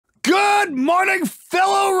Good morning,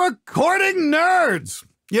 fellow recording nerds!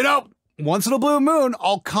 You know, once in a blue moon,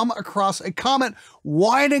 I'll come across a comment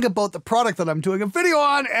whining about the product that I'm doing a video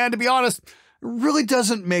on, and to be honest, it really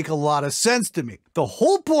doesn't make a lot of sense to me. The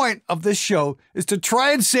whole point of this show is to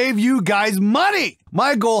try and save you guys money.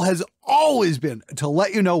 My goal has always been to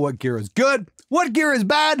let you know what gear is good, what gear is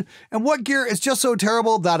bad, and what gear is just so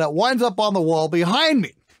terrible that it winds up on the wall behind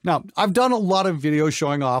me. Now, I've done a lot of videos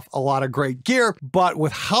showing off a lot of great gear, but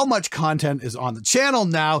with how much content is on the channel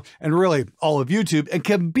now, and really all of YouTube, it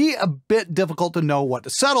can be a bit difficult to know what to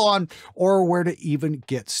settle on or where to even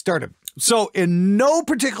get started. So in no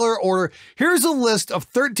particular order, here's a list of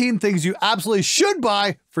 13 things you absolutely should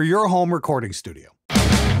buy for your home recording studio.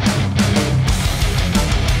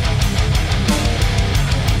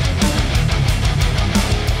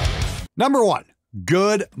 Number 1,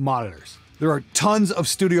 good monitors. There are tons of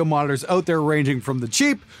studio monitors out there ranging from the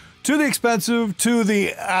cheap to the expensive to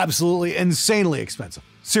the absolutely insanely expensive.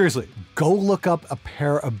 Seriously, go look up a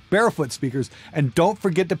pair of barefoot speakers and don't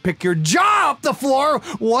forget to pick your jaw up the floor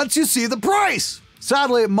once you see the price.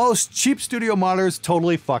 Sadly, most cheap studio monitors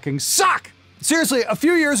totally fucking suck. Seriously, a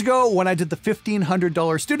few years ago when I did the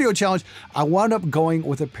 $1,500 studio challenge, I wound up going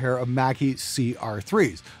with a pair of Mackie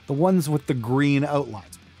CR3s, the ones with the green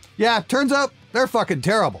outlines. Yeah, turns out they're fucking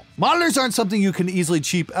terrible. Monitors aren't something you can easily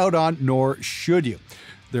cheap out on, nor should you.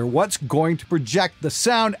 They're what's going to project the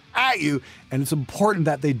sound at you, and it's important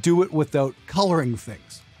that they do it without coloring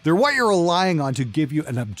things. They're what you're relying on to give you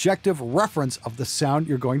an objective reference of the sound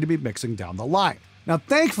you're going to be mixing down the line. Now,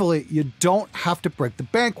 thankfully, you don't have to break the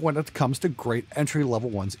bank when it comes to great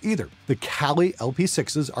entry-level ones either. The Kali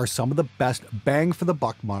LP6s are some of the best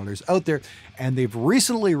bang-for-the-buck monitors out there, and they've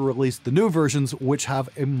recently released the new versions which have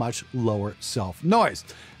a much lower self-noise,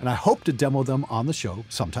 and I hope to demo them on the show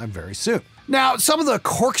sometime very soon. Now, some of the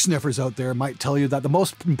cork sniffers out there might tell you that the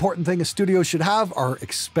most important thing a studio should have are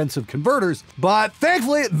expensive converters, but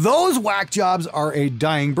thankfully, those whack jobs are a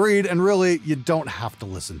dying breed, and really, you don't have to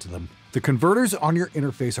listen to them. The converters on your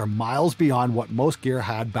interface are miles beyond what most gear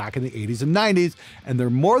had back in the 80s and 90s, and they're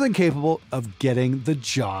more than capable of getting the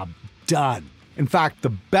job done. In fact, the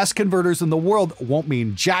best converters in the world won't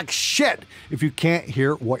mean jack shit if you can't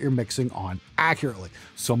hear what you're mixing on accurately.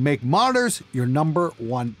 So make monitors your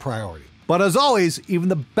 #1 priority. But as always, even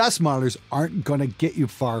the best monitors aren't going to get you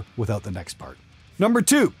far without the next part. Number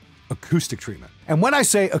 2, acoustic treatment. And when I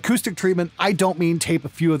say acoustic treatment, I don't mean tape a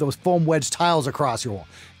few of those foam wedge tiles across your wall.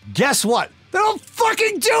 Guess what? They don't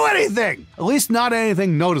fucking do anything! At least not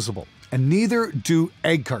anything noticeable. And neither do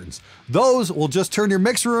egg cartons. Those will just turn your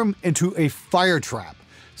mix room into a fire trap.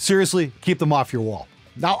 Seriously, keep them off your wall.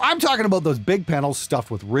 Now, I'm talking about those big panels stuffed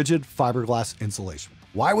with rigid fiberglass insulation.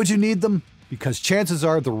 Why would you need them? Because chances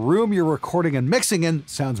are the room you're recording and mixing in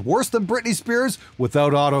sounds worse than Britney Spears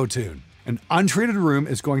without auto-tune. An untreated room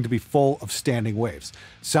is going to be full of standing waves.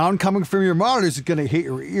 Sound coming from your monitors is going to hit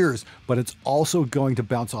your ears, but it's also going to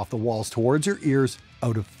bounce off the walls towards your ears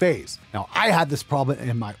out of phase. Now, I had this problem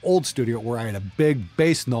in my old studio where I had a big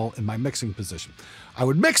bass null in my mixing position. I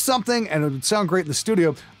would mix something and it would sound great in the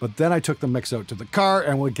studio, but then I took the mix out to the car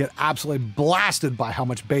and would get absolutely blasted by how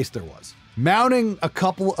much bass there was. Mounting a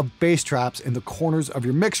couple of bass traps in the corners of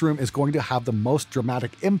your mix room is going to have the most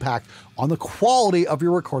dramatic impact on the quality of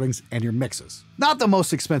your recordings and your mixes. Not the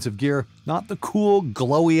most expensive gear, not the cool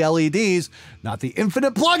glowy LEDs, not the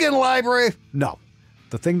infinite plugin library. No,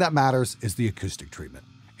 the thing that matters is the acoustic treatment.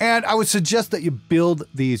 And I would suggest that you build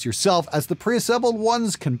these yourself, as the pre-assembled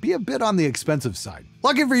ones can be a bit on the expensive side.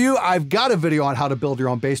 Lucky for you, I've got a video on how to build your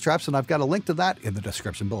own bass traps, and I've got a link to that in the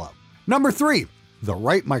description below. Number 3, the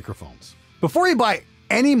right microphones. Before you buy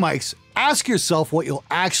any mics, ask yourself what you'll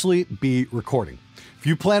actually be recording. If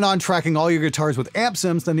you plan on tracking all your guitars with amp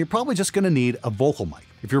sims, then you're probably just going to need a vocal mic.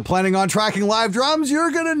 If you're planning on tracking live drums, you're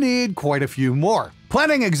going to need quite a few more.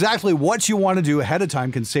 Planning exactly what you want to do ahead of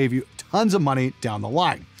time can save you tons of money down the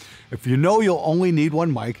line. If you know you'll only need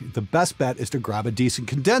one mic, the best bet is to grab a decent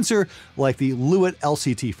condenser like the Lewitt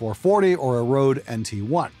LCT440 or a Rode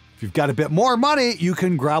NT1. If you've got a bit more money, you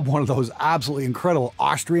can grab one of those absolutely incredible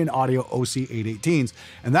Austrian Audio OC818s,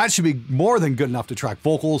 and that should be more than good enough to track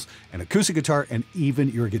vocals, an acoustic guitar, and even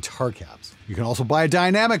your guitar cabs. You can also buy a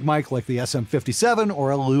dynamic mic like the SM57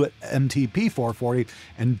 or a Lewitt MTP440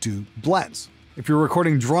 and do blends. If you're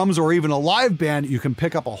recording drums or even a live band, you can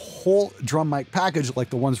pick up a whole drum mic package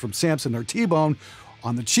like the ones from Samson or T-Bone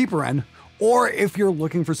on the cheaper end. Or if you're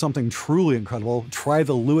looking for something truly incredible, try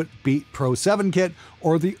the Lewitt Beat Pro 7 kit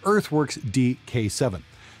or the Earthworks DK7.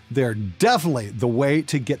 They're definitely the way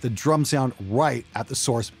to get the drum sound right at the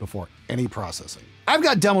source before any processing. I've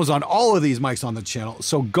got demos on all of these mics on the channel,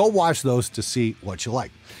 so go watch those to see what you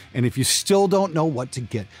like. And if you still don't know what to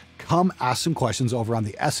get, come ask some questions over on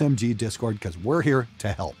the SMG Discord because we're here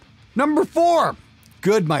to help. Number 4,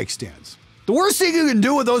 good mic stands. The worst thing you can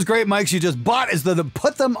do with those great mics you just bought is to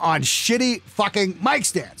put them on shitty fucking mic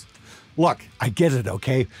stands. Look, I get it,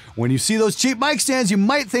 okay? When you see those cheap mic stands, you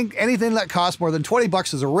might think anything that costs more than 20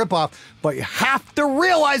 bucks is a ripoff, but you have to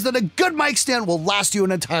realize that a good mic stand will last you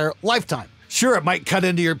an entire lifetime. Sure, it might cut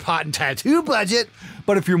into your pot and tattoo budget,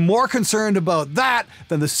 but if you're more concerned about that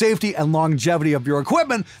than the safety and longevity of your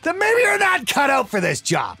equipment, then maybe you're not cut out for this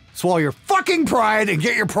job. Swallow your fucking pride and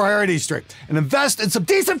get your priorities straight and invest in some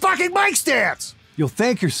decent fucking mic stands. You'll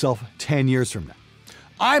thank yourself 10 years from now.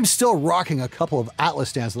 I'm still rocking a couple of Atlas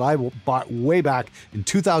stands that I bought way back in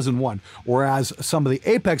 2001, whereas some of the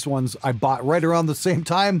Apex ones I bought right around the same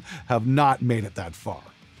time have not made it that far.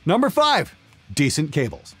 Number 5, decent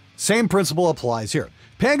cables. Same principle applies here.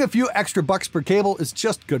 Paying a few extra bucks per cable is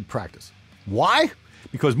just good practice. Why?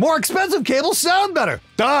 Because more expensive cables sound better.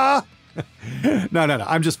 Duh! No,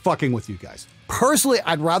 I'm just fucking with you guys. Personally,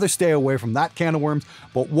 I'd rather stay away from that can of worms,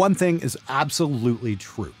 but one thing is absolutely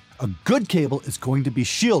true. A good cable is going to be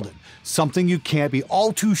shielded, something you can't be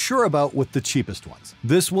all too sure about with the cheapest ones.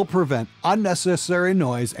 This will prevent unnecessary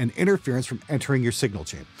noise and interference from entering your signal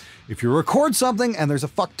chain. If you record something and there's a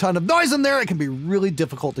fuck ton of noise in there, it can be really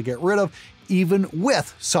difficult to get rid of, even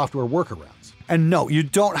with software workarounds. And no, you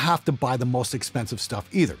don't have to buy the most expensive stuff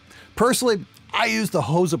either. Personally, I use the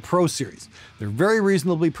Hosa Pro series. They're very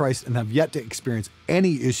reasonably priced and have yet to experience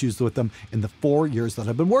any issues with them in the 4 years that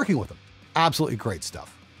I've been working with them. Absolutely great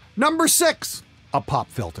stuff. Number 6, a pop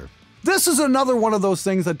filter. This is another one of those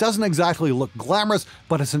things that doesn't exactly look glamorous,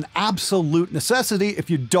 but it's an absolute necessity if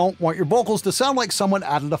you don't want your vocals to sound like someone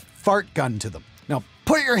added a fart gun to them. Now,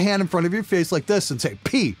 put your hand in front of your face like this and say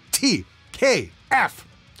P, T, K, F.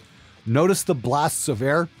 Notice the blasts of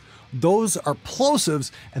air? Those are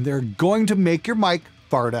plosives, and they're going to make your mic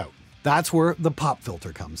fart out. That's where the pop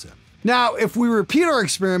filter comes in. Now, if we repeat our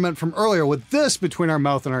experiment from earlier with this between our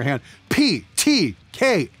mouth and our hand, P, T,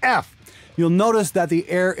 K, F, you'll notice that the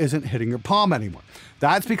air isn't hitting your palm anymore.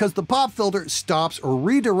 That's because the pop filter stops or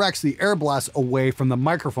redirects the air blast away from the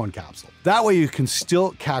microphone capsule. That way you can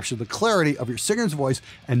still capture the clarity of your singer's voice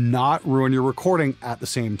and not ruin your recording at the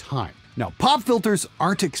same time. Now, pop filters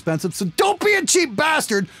aren't expensive, so don't be a cheap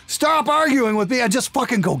bastard, stop arguing with me and just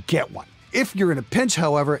fucking go get one. If you're in a pinch,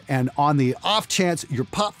 however, and on the off chance your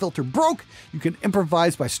pop filter broke, you can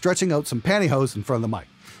improvise by stretching out some pantyhose in front of the mic.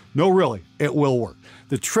 No, really, it will work.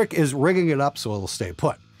 The trick is rigging it up so it'll stay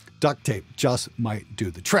put. Duct tape just might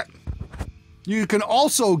do the trick. You can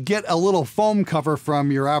also get a little foam cover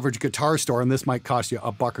from your average guitar store, and this might cost you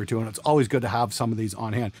a buck or two, and it's always good to have some of these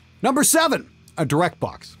on hand. Number 7, a direct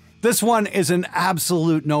box. This one is an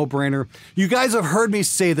absolute no-brainer. You guys have heard me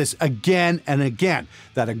say this again and again,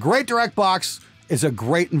 that a great direct box is a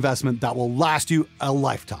great investment that will last you a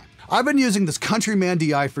lifetime. I've been using this Countryman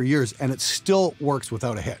DI for years and it still works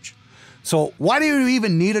without a hitch. So why do you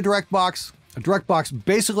even need a direct box? A direct box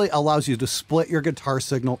basically allows you to split your guitar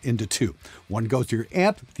signal into two. One goes to your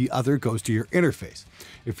amp, the other goes to your interface.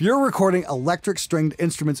 If you're recording electric stringed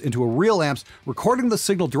instruments into a real amp, recording the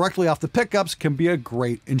signal directly off the pickups can be a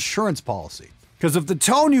great insurance policy. Because if the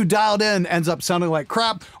tone you dialed in ends up sounding like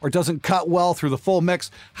crap or doesn't cut well through the full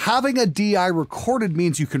mix, having a DI recorded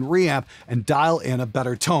means you can reamp and dial in a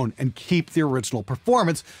better tone and keep the original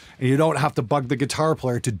performance, and you don't have to bug the guitar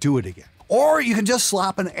player to do it again. Or you can just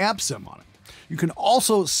slap an amp sim on it. You can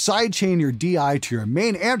also sidechain your DI to your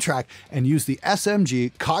main amp track and use the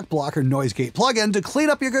SMG Cock Blocker Noise Gate plugin to clean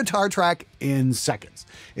up your guitar track in seconds.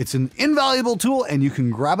 It's an invaluable tool and you can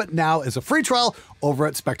grab it now as a free trial over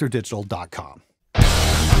at spectredigital.com.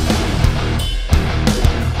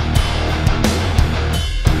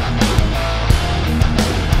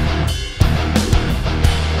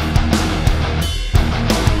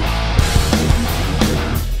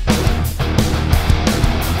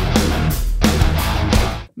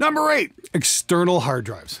 Number 8, external hard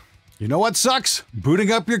drives. You know what sucks?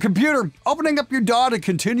 Booting up your computer, opening up your DAW to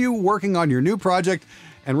continue working on your new project,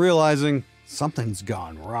 and realizing something's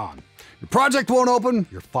gone wrong. Your project won't open,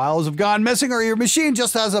 your files have gone missing, or your machine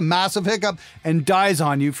just has a massive hiccup and dies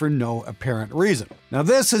on you for no apparent reason. Now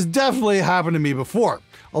this has definitely happened to me before.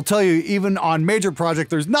 I'll tell you, even on major projects,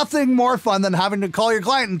 there's nothing more fun than having to call your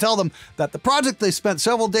client and tell them that the project they spent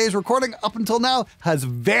several days recording up until now has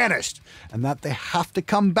vanished, and that they have to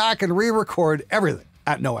come back and re-record everything,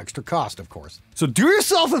 at no extra cost, of course. So do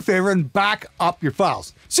yourself a favor and back up your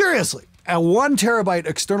files. Seriously, a 1 terabyte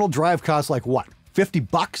external drive costs like what, 50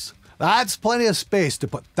 bucks? That's plenty of space to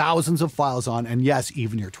put thousands of files on, and yes,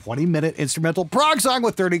 even your 20-minute instrumental prog song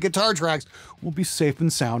with 30 guitar tracks will be safe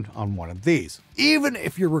and sound on one of these. Even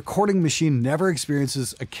if your recording machine never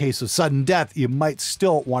experiences a case of sudden death, you might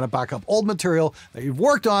still want to back up old material that you've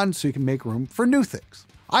worked on so you can make room for new things.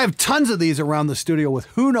 I have tons of these around the studio with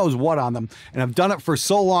who knows what on them, and I've done it for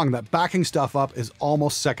so long that backing stuff up is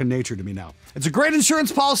almost second nature to me now. It's a great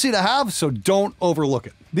insurance policy to have, so don't overlook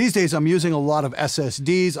it. These days I'm using a lot of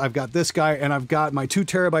SSDs. I've got this guy, and I've got my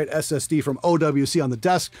 2TB SSD from OWC on the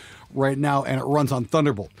desk right now, and it runs on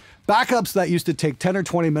Thunderbolt. Backups that used to take 10 or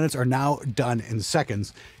 20 minutes are now done in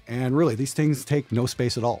seconds, and really, these things take no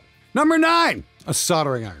space at all. Number 9, a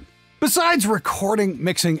soldering iron. Besides recording,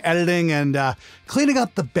 mixing, editing, and cleaning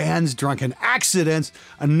up the band's drunken accidents,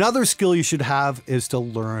 another skill you should have is to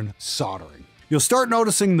learn soldering. You'll start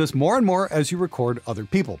noticing this more and more as you record other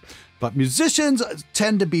people. But musicians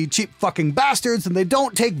tend to be cheap fucking bastards, and they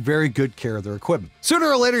don't take very good care of their equipment. Sooner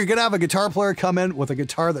or later, you're gonna have a guitar player come in with a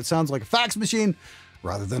guitar that sounds like a fax machine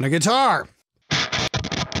rather than a guitar.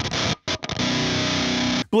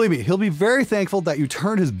 Believe me, he'll be very thankful that you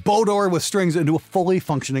turned his bow door with strings into a fully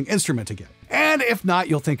functioning instrument again. And if not,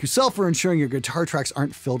 you'll thank yourself for ensuring your guitar tracks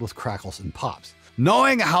aren't filled with crackles and pops.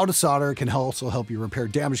 Knowing how to solder can also help you repair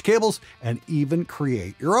damaged cables and even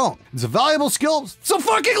create your own. It's a valuable skill, so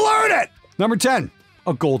fucking learn it! Number 10,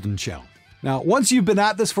 a golden channel. Now, once you've been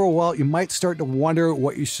at this for a while, you might start to wonder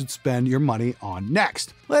what you should spend your money on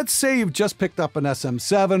next. Let's say you've just picked up an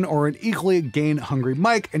SM7 or an equally gain-hungry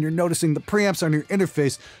mic, and you're noticing the preamps on your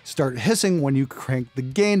interface start hissing when you crank the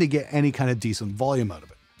gain to get any kind of decent volume out of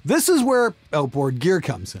it. This is where outboard gear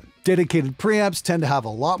comes in. Dedicated preamps tend to have a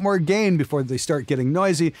lot more gain before they start getting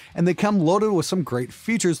noisy, and they come loaded with some great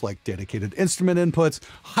features like dedicated instrument inputs,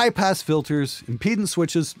 high-pass filters, impedance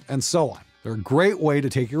switches, and so on. They're a great way to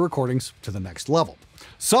take your recordings to the next level.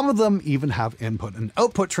 Some of them even have input and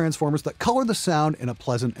output transformers that color the sound in a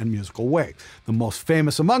pleasant and musical way, the most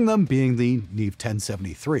famous among them being the Neve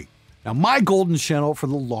 1073. Now, my golden channel for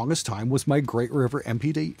the longest time was my Great River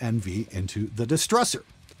MPD NV into the Distressor.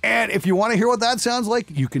 And if you want to hear what that sounds like,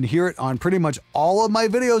 you can hear it on pretty much all of my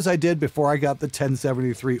videos I did before I got the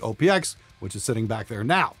 1073 OPX, which is sitting back there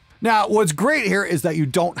now. Now, what's great here is that you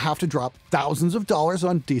don't have to drop thousands of dollars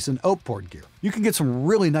on decent outboard gear. You can get some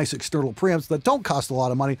really nice external preamps that don't cost a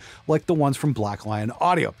lot of money, like the ones from Black Lion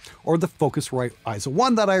Audio, or the Focusrite ISA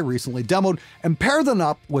 1 that I recently demoed, and pair them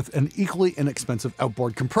up with an equally inexpensive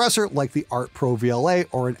outboard compressor like the Art Pro VLA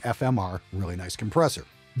or an FMR really nice compressor.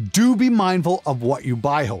 Do be mindful of what you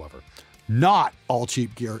buy, however. Not all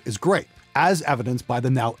cheap gear is great, as evidenced by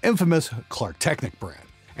the now infamous Clark Technic brand.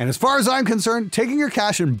 And as far as I'm concerned, taking your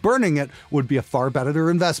cash and burning it would be a far better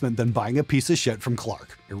investment than buying a piece of shit from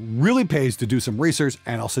Clark. It really pays to do some research,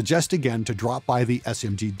 and I'll suggest again to drop by the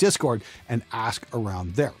SMG Discord and ask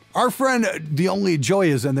around there. Our friend The Only Joy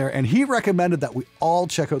is in there, and he recommended that we all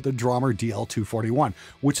check out the Drummer DL241,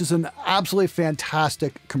 which is an absolutely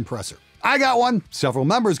fantastic compressor. I got one, several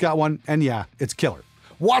members got one, and yeah, it's killer.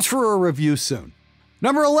 Watch for a review soon.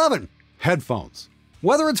 Number 11, headphones.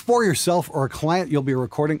 Whether it's for yourself or a client you'll be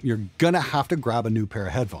recording, you're gonna have to grab a new pair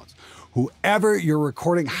of headphones. Whoever you're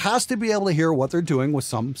recording has to be able to hear what they're doing with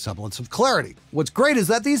some semblance of clarity. What's great is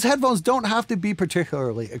that these headphones don't have to be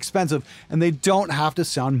particularly expensive, and they don't have to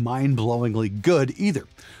sound mind-blowingly good either.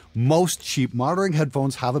 Most cheap monitoring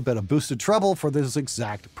headphones have a bit of boosted treble for this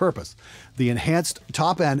exact purpose. The enhanced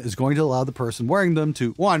top end is going to allow the person wearing them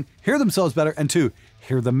to, 1, hear themselves better, and 2,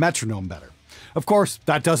 hear the metronome better. Of course,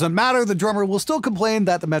 that doesn't matter. The drummer will still complain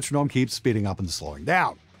that the metronome keeps speeding up and slowing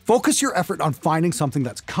down. Focus your effort on finding something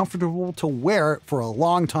that's comfortable to wear for a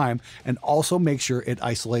long time, and also make sure it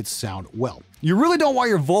isolates sound well. You really don't want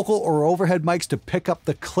your vocal or overhead mics to pick up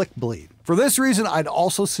the click bleed. For this reason, I'd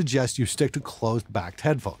also suggest you stick to closed-backed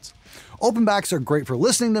headphones. Open backs are great for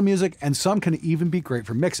listening to music, and some can even be great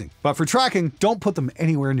for mixing. But for tracking, don't put them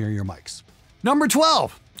anywhere near your mics. Number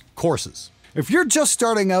 12, courses. If you're just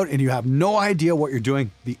starting out and you have no idea what you're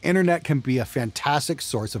doing, the internet can be a fantastic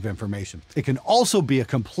source of information. It can also be a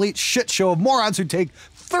complete shit show of morons who take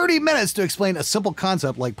 30 minutes to explain a simple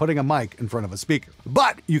concept like putting a mic in front of a speaker.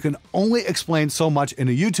 But you can only explain so much in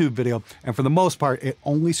a YouTube video, and for the most part, it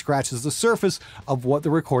only scratches the surface of what the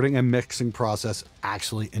recording and mixing process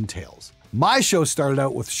actually entails. My show started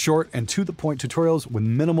out with short and to-the-point tutorials with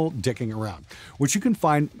minimal dicking around, which you can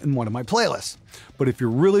find in one of my playlists. But if you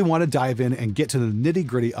really want to dive in and get to the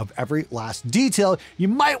nitty-gritty of every last detail, you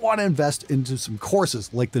might want to invest into some courses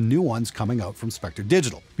like the new ones coming out from Spectre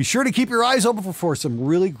Digital. Be sure to keep your eyes open for some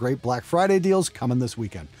really great Black Friday deals coming this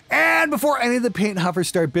weekend. And And before any of the paint huffers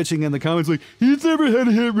start bitching in the comments like, he's never had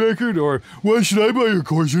a hit record, or why should I buy your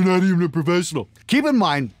course? You're not even a professional. Keep in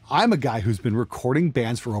mind, I'm a guy who's been recording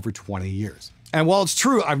bands for over 20 years. And while it's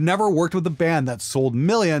true, I've never worked with a band that sold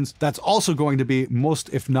millions, that's also going to be most,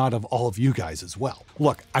 if not of all of you guys as well.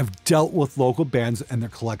 Look, I've dealt with local bands and their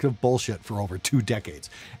collective bullshit for over 2 decades,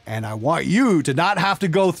 and I want you to not have to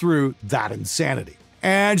go through that insanity.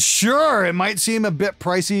 And sure, it might seem a bit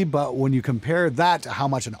pricey, but when you compare that to how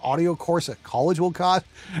much an audio course at college will cost,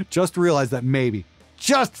 just realize that maybe,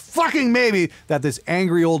 just fucking maybe, that this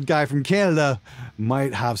angry old guy from Canada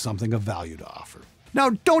might have something of value to offer. Now,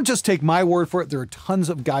 don't just take my word for it. There are tons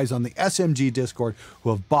of guys on the SMG Discord who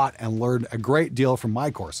have bought and learned a great deal from my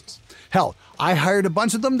courses. Hell, I hired a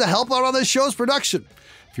bunch of them to help out on this show's production.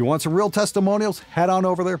 If you want some real testimonials, head on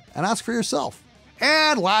over there and ask for yourself.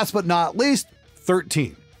 And last but not least,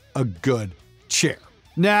 13, a good chair.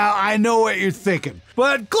 Now, I know what you're thinking,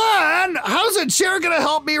 but Glenn, how's a chair gonna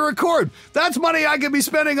help me record? That's money I could be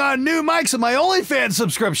spending on new mics and my OnlyFans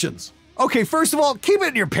subscriptions. Okay, first of all, keep it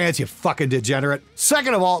in your pants, you fucking degenerate.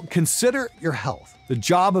 Second of all, consider your health. The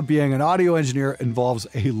job of being an audio engineer involves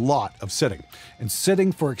a lot of sitting, and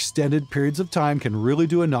sitting for extended periods of time can really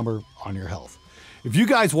do a number on your health. If you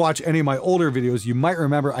guys watch any of my older videos, you might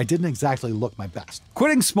remember I didn't exactly look my best.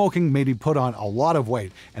 Quitting smoking made me put on a lot of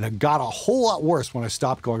weight, and it got a whole lot worse when I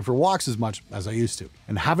stopped going for walks as much as I used to.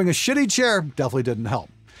 And having a shitty chair definitely didn't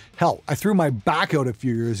help. Hell, I threw my back out a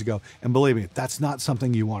few years ago, and believe me, that's not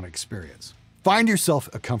something you want to experience. Find yourself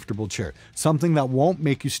a comfortable chair, something that won't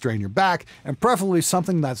make you strain your back, and preferably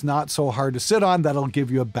something that's not so hard to sit on that'll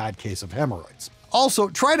give you a bad case of hemorrhoids. Also,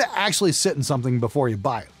 try to actually sit in something before you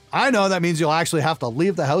buy it. I know that means you'll actually have to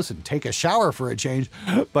leave the house and take a shower for a change,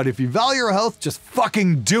 but if you value your health, just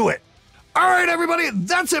fucking do it. All right, everybody,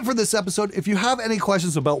 that's it for this episode. If you have any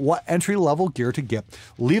questions about what entry-level gear to get,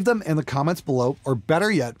 leave them in the comments below, or better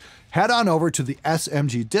yet, head on over to the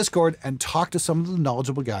SMG Discord and talk to some of the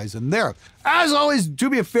knowledgeable guys in there. As always, do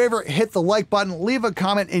me a favor, hit the like button, leave a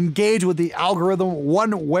comment, engage with the algorithm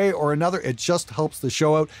one way or another. It just helps the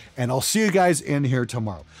show out, and I'll see you guys in here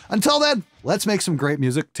tomorrow. Until then, let's make some great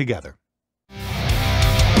music together.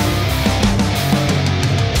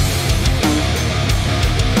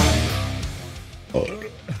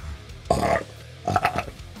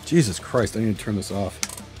 Jesus Christ, I need to turn this off.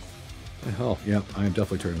 What the hell? Yeah, I am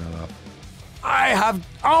definitely turning that off.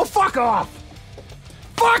 Oh, fuck off!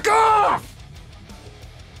 Fuck off!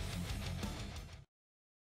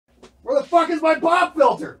 Where the fuck is my pop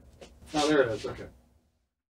filter? Oh, there it is, okay.